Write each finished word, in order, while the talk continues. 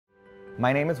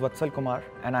My name is Vatsal Kumar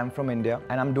and I'm from India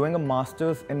and I'm doing a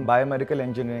Masters in Biomedical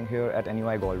Engineering here at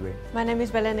NUI Galway. My name is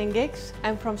Belén Engix.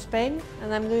 I'm from Spain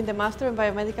and I'm doing the Master in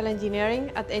Biomedical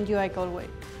Engineering at NUI Galway.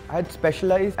 I had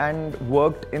specialized and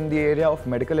worked in the area of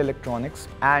medical electronics,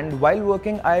 and while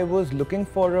working I was looking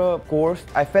for a course.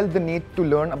 I felt the need to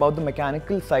learn about the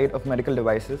mechanical side of medical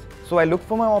devices. So I looked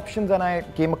for my options and I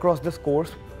came across this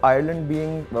course. Ireland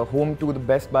being home to the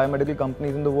best biomedical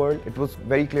companies in the world, it was a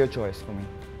very clear choice for me.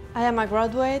 I am a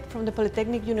graduate from the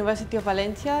Polytechnic University of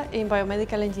Valencia in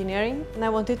Biomedical Engineering, and I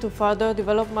wanted to further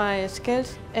develop my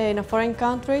skills in a foreign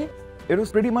country. It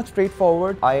was pretty much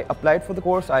straightforward. I applied for the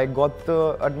course, I got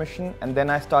the admission, and then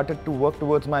I started to work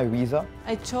towards my visa.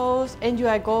 I chose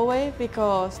NUI Galway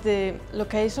because the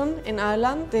location in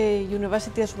Ireland, the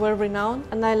university is well renowned,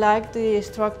 and I like the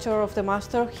structure of the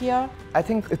master here. I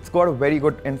think it's got a very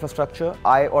good infrastructure.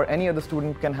 I or any other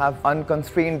student can have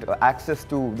unconstrained access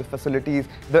to the facilities.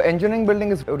 The engineering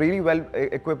building is really well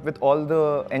equipped with all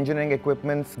the engineering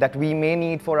equipments that we may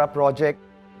need for our project.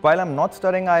 While I'm not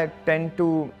studying, I tend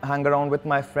to hang around with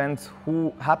my friends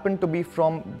who happen to be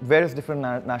from various different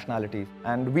nationalities,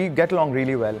 and we get along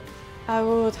really well. I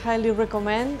would highly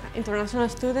recommend international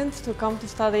students to come to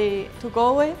study to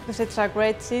Galway because it's a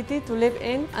great city to live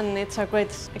in and it's a great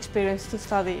experience to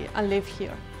study and live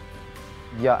here.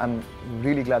 Yeah, I'm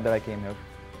really glad that I came here.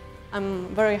 I'm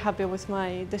very happy with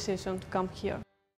my decision to come here.